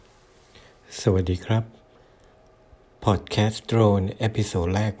สวัสดีครับพอดแคสต์โดรนเอพิโซด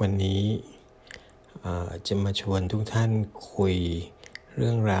แรกวันนี้จะมาชวนทุกท่านคุยเ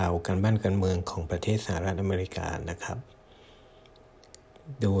รื่องราวการบ้านการเมืองของประเทศสหรัฐอเมริกานะครับ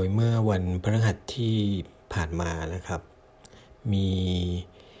โดยเมื่อวันพฤหัสที่ผ่านมานะครับมี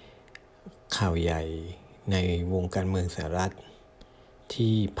ข่าวใหญ่ในวงการเมืองสหรัฐ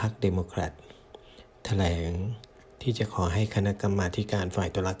ที่พรรคเดโมแครตแถลงที่จะขอให้คณะกรรมาการฝ่าย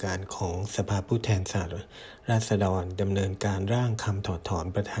ตุลาการของสภาผู้แทนราษฎรดำเนินการร่างคำถอดถอน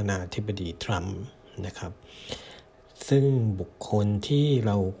ประธานาธิบดีทรัมป์นะครับซึ่งบุคคลที่เ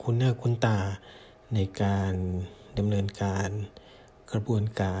ราคุ้นหน้าคุ้นตาในการดำเนินการกระบวน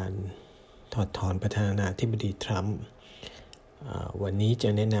การถอดถอนประธานาธิบดีทรัมป์วันนี้จะ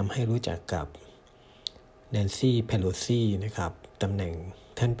แนะนำให้รู้จักกับ Nanci Pelosi นะครับตำแหน่ง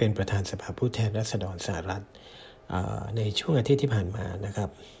ท่านเป็นประธานสภาผู้แทนราษฎรสหรัฐในช่วงอาทิตย์ที่ผ่านมานะครับ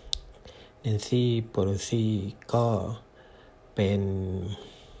Nanci Pelosi ก็เป็น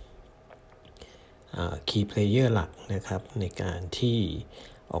key player หลักนะครับในการที่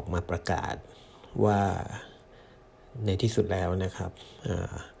ออกมาประกาศว่าในที่สุดแล้วนะครับ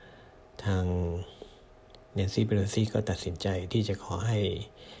ทาง Nanci Pelosi ก็ตัดสินใจที่จะขอให้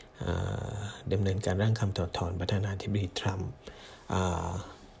ดำเนินการร่างคำถอดถอนประธานาธิบดีทรัมป์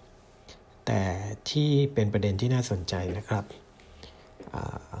แต่ที่เป็นประเด็นที่น่าสนใจนะครับ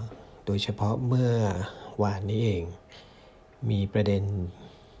โดยเฉพาะเมื่อวานนี้เองมีประเด็น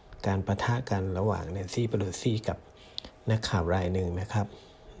การปะทะกันระหว่าง Nanci Pelosi กับนักข่าวรายหนึ่งนะครับ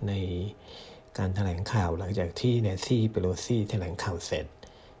ในการแถลงข่าวหลังจากที่ Nanci Pelosi แถลงข่าวเสร็จ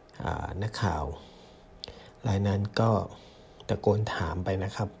นักข่าวรายนั้นก็ตะโกนถามไปน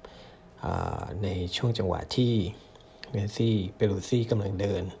ะครับในช่วงจังหวะที่ Nanci Pelosi กำลังเ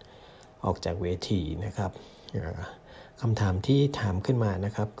ดินออกจากเวทีนะครับคำถามที่ถามขึ้นมาน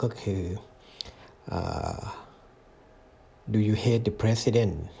ะครับก็คือ Do you hate the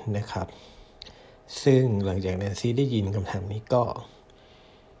president นะครับซึ่งหลังจากแนนซี่ได้ยินคำถามนี้ก็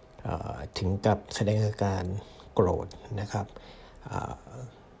ถึงกับแสดงอาการโกรธนะครับ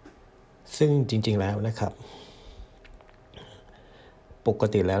ซึ่งจริงๆแล้วนะครับปก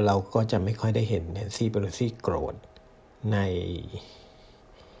ติแล้วเราก็จะไม่ค่อยได้เห็น Nanci Pelosi โกรธใน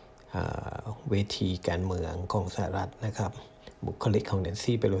เวทีการเมืองของสหรัฐนะครับบุคลิกของ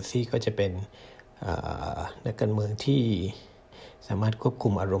Nanci Pelosi ก็จะเป็นนักการเมืองที่สามารถควบคุ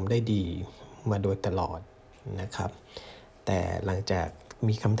มอารมณ์ได้ดีมาโดยตลอดนะครับแต่หลังจาก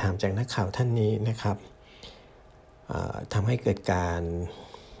มีคำถามจากนักข่าวท่านนี้นะครับทำให้เกิดการ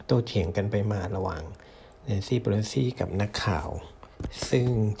โต้เถียงกันไปมาระหว่าง Nanci Pelosi กับนักข่าวซึ่ง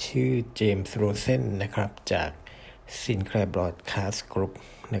ชื่อเจมส์โรเซนนะครับจาก Sinclair Broadcast Group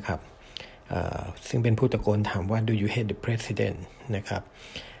นะครับซึ่งเป็นผู้ตะโกนถามว่า Do you hate the president นะครับ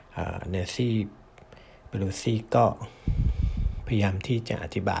Nanci Pelosi ก็พยายามที่จะอ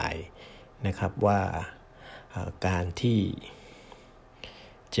ธิบายนะครับว่าการที่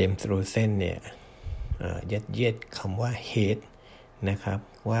เจมส์โรเซนเนี่ยยัดเยียดคำว่า hate นะครับ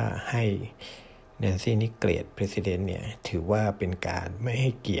ว่าให้ Nanci นี่เกลียด president เนี่ยถือว่าเป็นการไม่ให้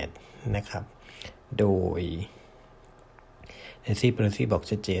เกียรตินะครับโดย Nanci Pelosi บอก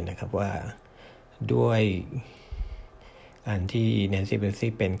ชัดเจนนะครับว่าด้วยการที่ Nanci Pelosi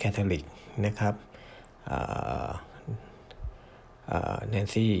เป็นแคทอลิกนะครับ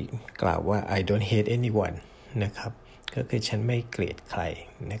Nanci กล่าวว่า I don't hate anyone นะครับก็คือฉันไม่เกลียดใคร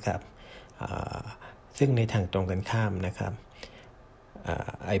นะครับซึ่งในทางตรงกันข้ามนะครับ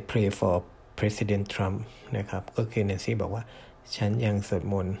I pray for President Trump นะครับก็คือ Nanci บอกว่าฉันยังสวด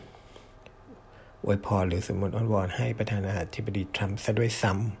มนต์อวยพรหรือสวดมนต์อ้อนวอนให้ประธานาธิบดีทรัมป์ซะด้วย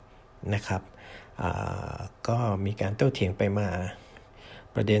ซ้ำนะครับก็มีการโต้เถียงไปมา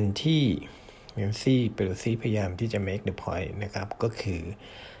ประเด็นที่ Nanci Pelosi พยายามที่จะ make the point นะครับก็คือ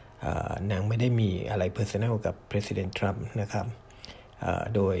นางไม่ได้มีอะไร personal กับ President Trump นะครับ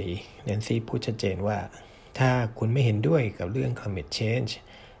โดย Nanci พูดชัดเจนว่าถ้าคุณไม่เห็นด้วยกับเรื่อง climate change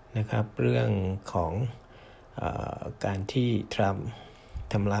นะครับเรื่องของการที่ทรัมป์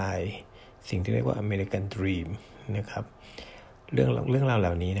ทำลายสิ่งที่เรียกว่า American Dream นะครับเรื่องราวเห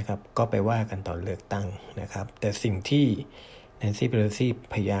ล่านี้นะครับก็ไปว่ากันตอนเลือกตั้งนะครับแต่สิ่งที่ Nanci Pelosi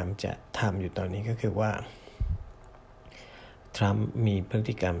พยายามจะทำอยู่ตอนนี้ก็คือว่าทรัมป์มีพฤ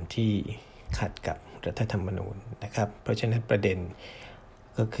ติกรรมที่ขัดกับรัฐธรรมนูญนะครับเพราะฉะนั้นประเด็น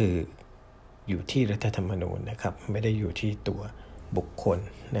ก็คืออยู่ที่รัฐธรรมนูญนะครับไม่ได้อยู่ที่ตัวบุคคล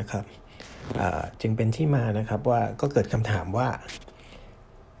นะครับจึงเป็นที่มานะครับว่าก็เกิดคำถามว่า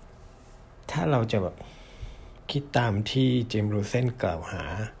ถ้าเราจะแบบคิดตามที่เจมส์โรเซนกล่าวหา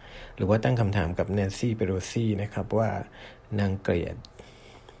หรือว่าตั้งคำถามกับ Nanci Pelosi นะครับว่านางเกลียด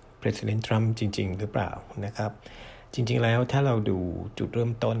President Trump จริงๆหรือเปล่านะครับจริงๆแล้วถ้าเราดูจุดเริ่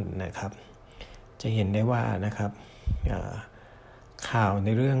มต้นนะครับจะเห็นได้ว่านะครับข่าวใน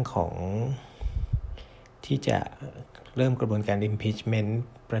เรื่องของที่จะเริ่มกระบวนการ impeachment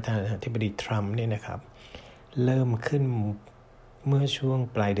ประธานาธิบดีทรัมป์เนี่ยนะครับเริ่มขึ้นเมื่อช่วง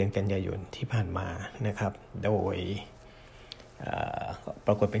ปลายเดือนกันยายนที่ผ่านมานะครับโดยป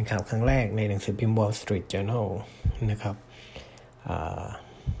รากฏเป็นข่าวครั้งแรกในหนังสือพิมพ์ Wall Street Journal นะครับ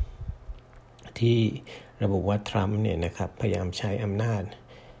ที่ระบุว่าทรัมป์เนี่ยนะครับพยายามใช้อำนาจ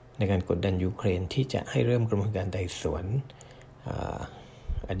ในการกดดันยูเครนที่จะให้เริ่มกระบวนการไต่สวน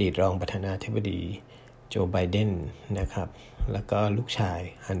อดีตรองประธานาธิบดีโจไบเดนนะครับแล้วก็ลูกชาย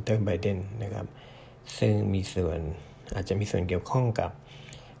ฮันเตอร์ไบเดนนะครับซึ่งอาจจะมีส่วนเกี่ยวข้องกับ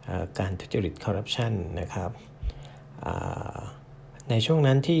การทุจริตคอร์รัปชันนะครับในช่วง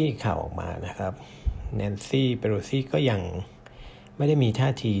นั้นที่ข่าวออกมานะครับแนนซี่เปโลซี่ก็ยังไม่ได้มีท่า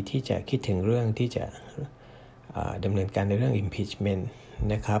ทีที่จะคิดถึงเรื่องที่จะดำเนินการในเรื่อง impeachment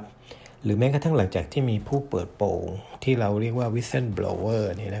นะครับหรือแม้กระทั่งหลังจากที่มีผู้เปิดโปงที่เราเรียกว่า whistleblower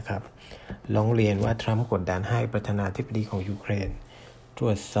เนี่ยนะครับร้องเรียนว่าทรัมป์กดดันให้ประธานาธิบดีของยูเครนตร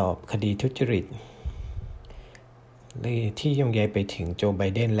วจสอบคดีทุจริตที่โยงใยไปถึงโจไบ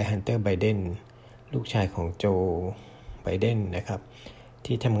เดนและฮันเตอร์ไบเดนลูกชายของโจไบเดนนะครับ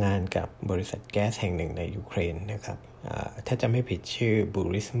ที่ทำงานกับบริษัทแก๊สแห่งหนึ่งในยูเครนนะครับถ้าจะไม่ผิดชื่อบู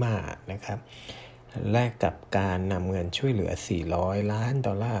ริสมานะครับแลกกับการนำเงินช่วยเหลือ$400 ล้าน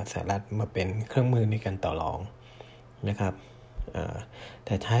สหรัฐมาเป็นเครื่องมือในการต่อรองนะครับแ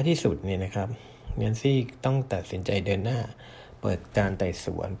ต่ท้ายที่สุดเนี่ยนะครับแนนซี่ต้องตัดสินใจเดินหน้าเปิดการไต่ส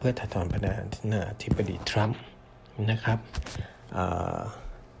วนเพื่อถอนประธานาธิบดีทรัมป์นะครับ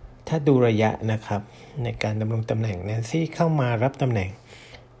ถ้าดูระยะนะครับในการดำรงตำแหน่งแนนซี่เข้ามารับตำแหน่ง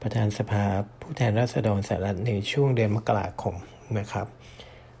ประธานสภาผู้แทนราษฎรสหรัฐในช่วงเดือนมกราคมนะครับ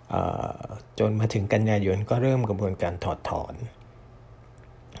จนมาถึงกันยายนก็เริ่มกระบวนการถอดถอน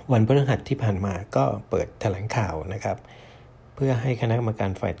วันพฤหัสที่ผ่านมาก็เปิดแถลงข่าวนะครับเพื่อให้คณะกรรมกา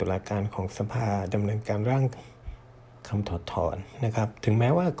รฝ่ายตุลาการของสภาดำเนินการร่างคำถอดถอนนะครับถึงแม้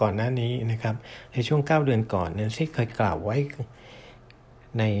ว่าก่อนหน้านี้นะครับในช่วง9 เดือนก่อนแนนซี่เคยกล่าวไว้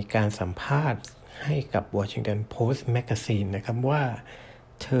ในการสัมภาษณ์ให้กับ Washington Post Magazine นะครับว่า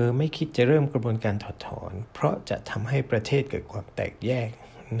เธอไม่คิดจะเริ่มกระบวนการถอดถอนเพราะจะทำให้ประเทศเกิดความแตกแยก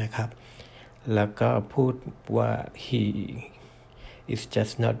นะครับแล้วก็พูดว่า he is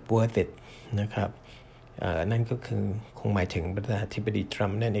just not worth it นะครับนั่นก็คือคงหมายถึงประธานาธิบดีทรัม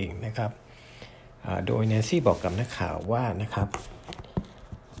ป์นั่นเองนะครับโดยแนนซี่บอกกับนักข่าวว่านะครับ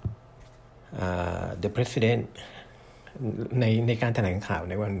the president ในการแถลงข่าว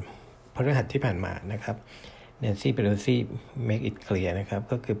ในวันพฤหัสที่ผ่านมานะครับNanci Pelosi make it clear นะครับ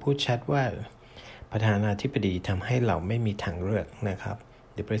ก็คือพูดชัดว่าประธานาธิบดีทำให้เราไม่มีทางเลือกนะครับ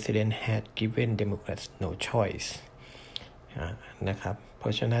The president had given Democrats no choice นะครับเพรา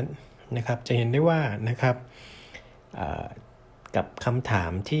ะฉะนั้นนะครับจะเห็นได้ว่านะครับกับคำถา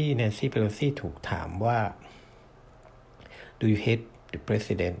มที่ Nanci Pelosi ถูกถามว่า Do you hate the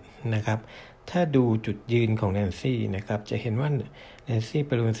president นะครับถ้าดูจุดยืนของ Nancy นะครับจะเห็นว่า Nancy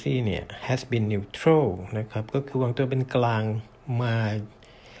Pelosi เนี่ย has been neutral นะครับก็คือวางตัวเป็นกลางมา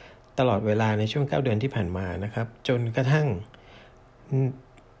ตลอดเวลาในช่วง9 เดือนที่ผ่านมานะครับจนกระทั่ง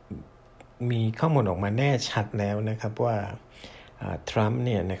มีข้อมูลออกมาแน่ชัดแล้วนะครับว่าทรัมป์เ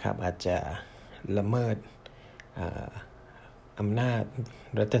นี่ยนะครับอาจจะละเมิดอำนาจ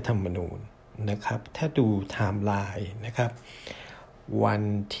รัฐธรรมนูญนะครับถ้าดูไทม์ไลน์นะครับวัน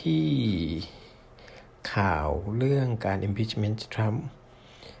ที่ข่าวเรื่องการ impeachment ทรัมป์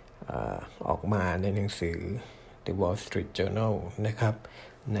ออกมาในหนังสือ The Wall Street Journal นะครับ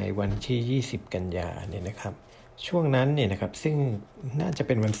ในวันที่20 กันยายนเนี่ยนะครับช่วงนั้นเนี่ยนะครับซึ่งน่าจะเ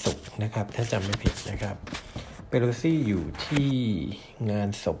ป็นวันศุกร์นะครับถ้าจำไม่ผิดนะครับเปโลซี่อยู่ที่งาน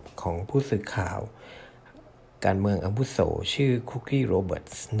ศพของผู้สื่อข่าวการเมืองอาวุโสชื่อคุกกี้โรเบิร์ต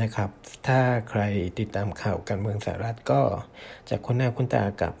ส์นะครับถ้าใครติดตามข่าวการเมืองสหรัฐก็จะคุ้นหน้าคุ้นตา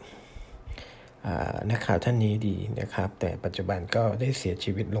กับนักข่าวท่านนี้ดีนะครับแต่ปัจจุบันก็ได้เสีย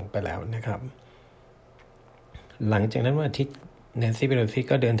ชีวิตลงไปแล้วนะครับหลังจากนั้นวันอาทิตย์แนนซี่เปโลซี่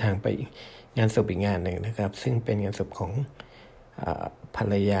ก็เดินทางไปงานศพอีกงานหนึ่งนะครับซึ่งเป็นงานศพของภร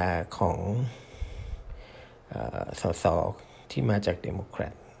รยาของสสที่มาจากเดโมแคร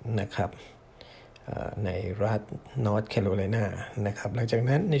ตนะครับในรัฐนอร์ทแคโรไลนานะครับหลังจาก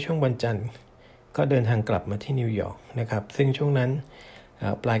นั้นในช่วงวันจันทร์ก็เดินทางกลับมาที่นิวยอร์กนะครับซึ่งช่วงนั้น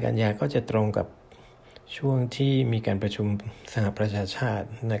ปลายกันยาก็จะตรงกับช่วงที่มีการประชุมสหประชาชาติ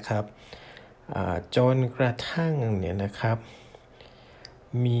นะครับจนกระทั่งเนี่ยนะครับ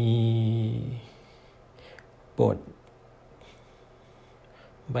มีบท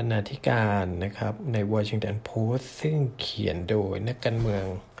บรรณาธิการนะครับใน Washington Post ซึ่งเขียนโดยนักการเมือง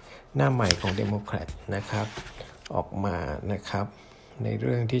หน้าใหม่ของเดโมแครตนะครับออกมานะครับในเ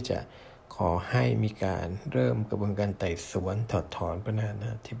รื่องที่จะขอให้มีการเริ่มกระบวนการไต่สวนถอดถอนประธาน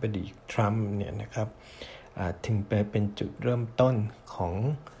าธิบดีทรัมป์เนี่ยนะครับถึงเป็นจุดเริ่มต้นของ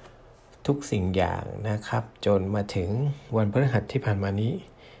ทุกสิ่งอย่างนะครับจนมาถึงวันพฤหัสที่ผ่านมานี้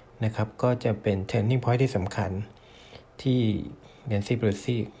นะครับก็จะเป็น turning point ที่สำคัญที่Nanci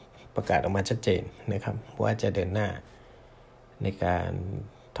Pelosi ประกาศออกมาชัดเจนนะครับว่าจะเดินหน้าในการ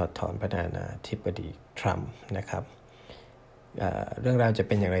ถอดถอนประธานาธิบดีทรัมป์นะครับเรื่องราวจะเ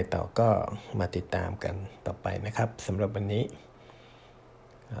ป็นอย่างไรต่อก็มาติดตามกันต่อไปนะครับสำหรับวันนี้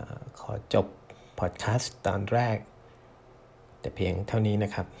ขอจบพอดแคสต์ตอนแรกแต่เพียงเท่านี้น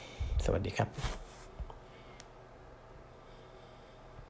ะครับสวัสดีครับ